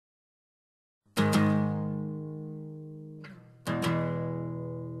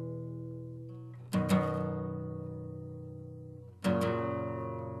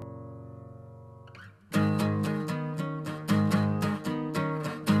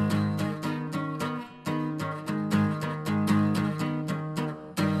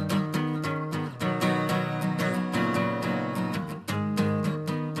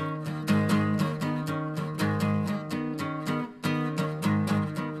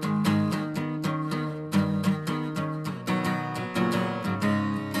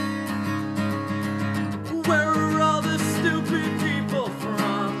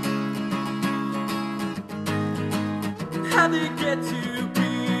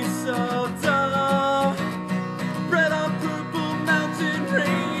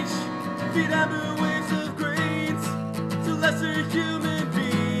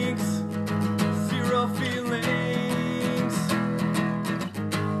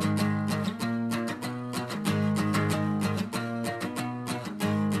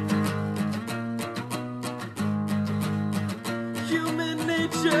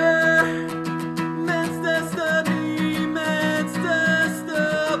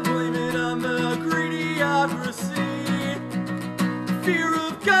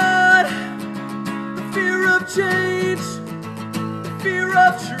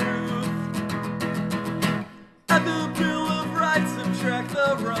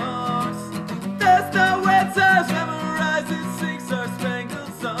the wrongs. There's no answers memorized, it sings our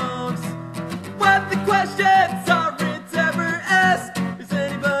spangled songs. What the questions aren't ever asked, is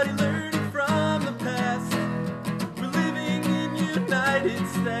anybody learning from the past? We're living in united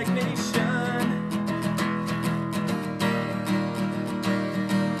stagnation.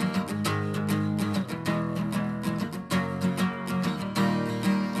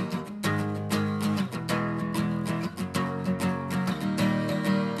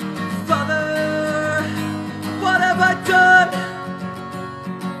 Father, what have I done?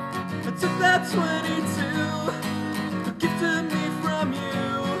 I took that 22, a gift to me from you,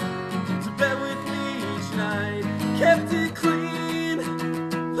 to bed with me each night. Kept it clean,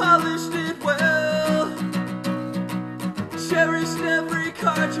 polished it well, cherished every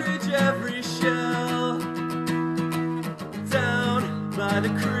cartridge, every shell. Down by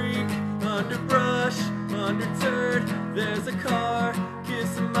the creek, under brush, under dirt, there's a car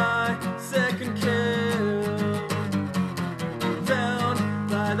kissing my second kill. Down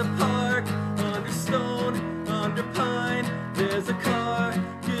by the park, under stone, under pine, there's a car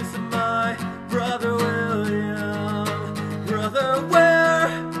kissing my brother William. Brother, where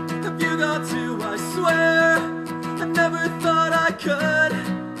have you gone to? I swear I never thought I could.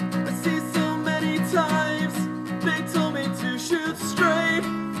 I see so many times they told me to shoot straight,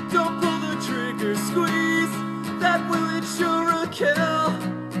 don't pull the trigger, squeeze, that will ensure a kill.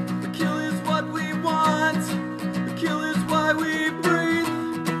 A kill is what we want, a kill is why we breathe.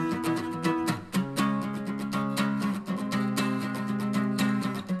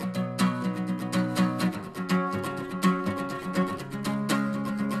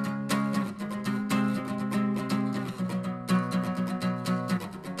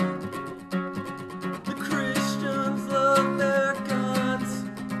 The Christians love their guns,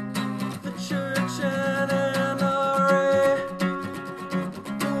 the church and NRA,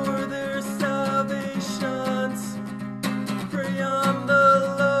 for their salvations, prey on the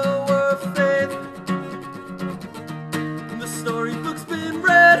lower faith. And the storybook's been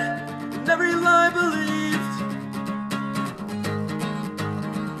read, and every line believed.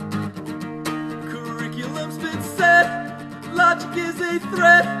 Curriculum's been set, logic is a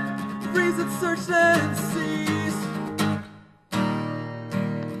threat, reason searched and seized.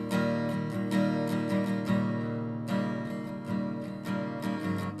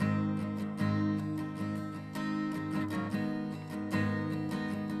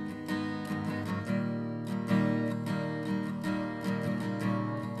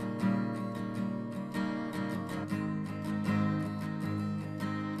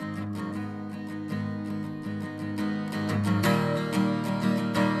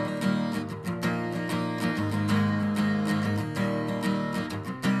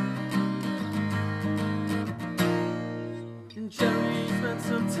 And Jerry spent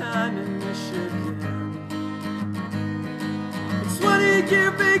some time in Michigan. A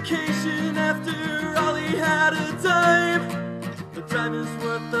 20-year vacation after all he had a dime. The driving's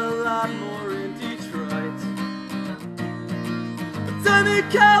worth a lot more in Detroit. A dime in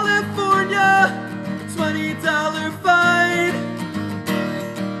California, a $20 fine.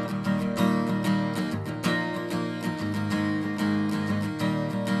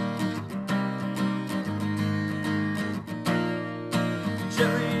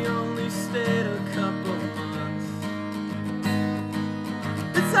 Jerry only stayed a couple months.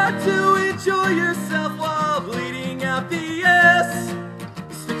 It's hard to enjoy yourself while bleeding out the S.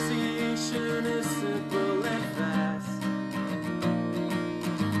 Asphyxiation is simple and fast.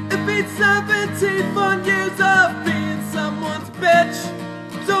 It beats 17 fun years of being someone's bitch.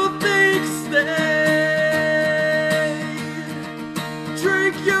 Don't think stay.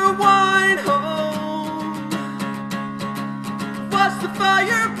 Drink your wine home. Watch the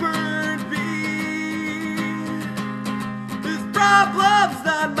fire burn me. This problem's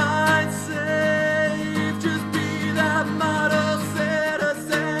not mine, save. Just be that model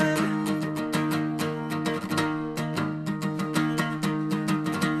citizen.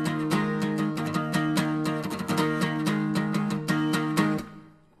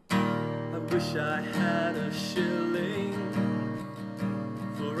 I wish I had a shilling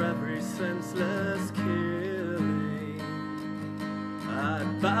for every senseless killing.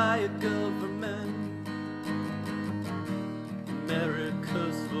 I'd buy a government,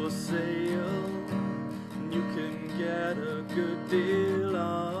 America's for sale, and you can get a good deal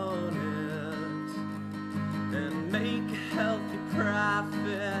on it, and make a healthy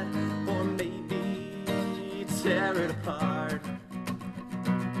profit, or maybe tear it apart.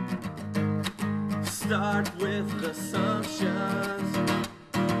 Start with assumptions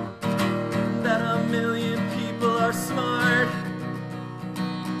that a million people are smart.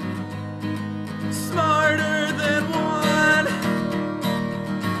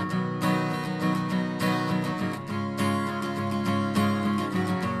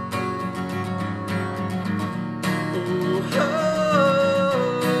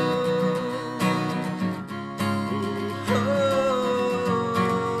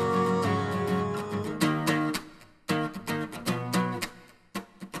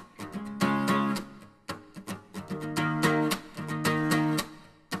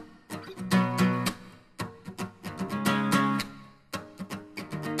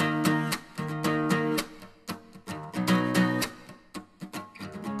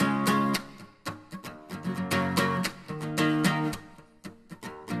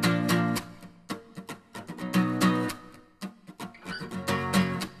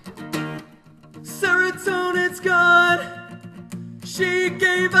 she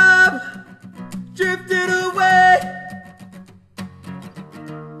gave up, drifted away.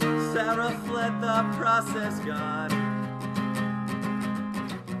 Sarah fled, the process gone.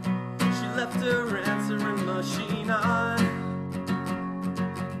 She left her answering machine on.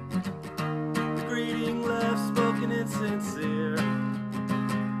 The greeting left spoken insincere.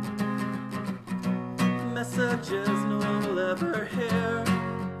 Messages no one will ever hear.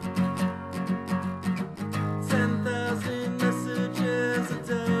 10,000 messages a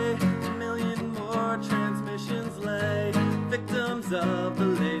day, a million more transmissions lay, victims of the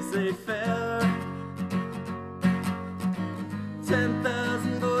laissez-faire.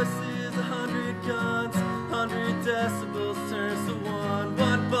 10,000 voices, 100 guns, 100 decibels turns to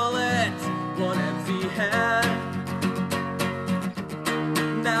one bullet, one empty head.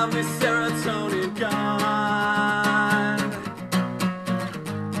 Now Miss Serotonin gone.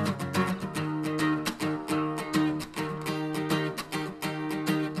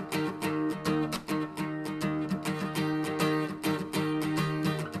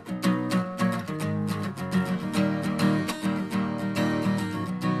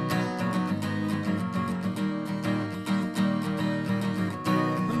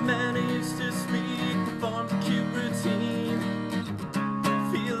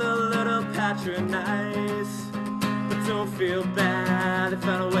 Patronize, but don't feel bad. They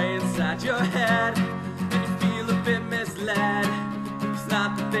found a way inside your head, and you feel a bit misled. It's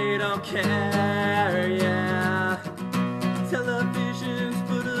not that they don't care, yeah. Televisions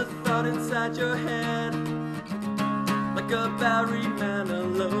put a thought inside your head, like a Barry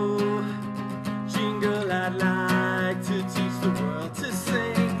Manilow jingle. I'd like to teach the world to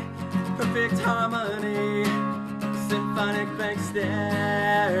sing perfect harmony, symphonic bank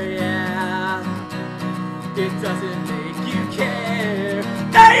stare, yeah. It doesn't make you care,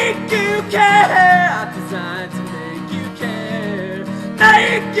 make you care. I'm designed to make you care,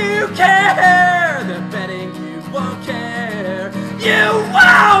 make you care. They're betting you won't care, you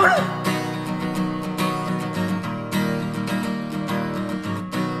won't.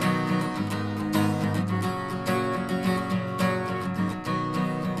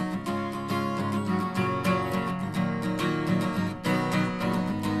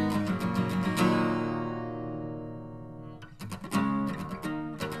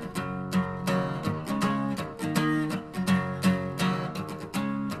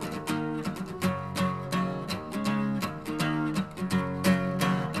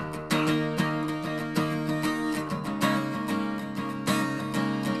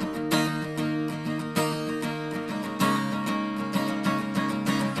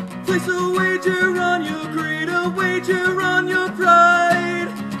 Place a wager on your greed, a wager on your pride.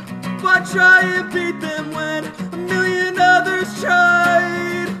 Why try and be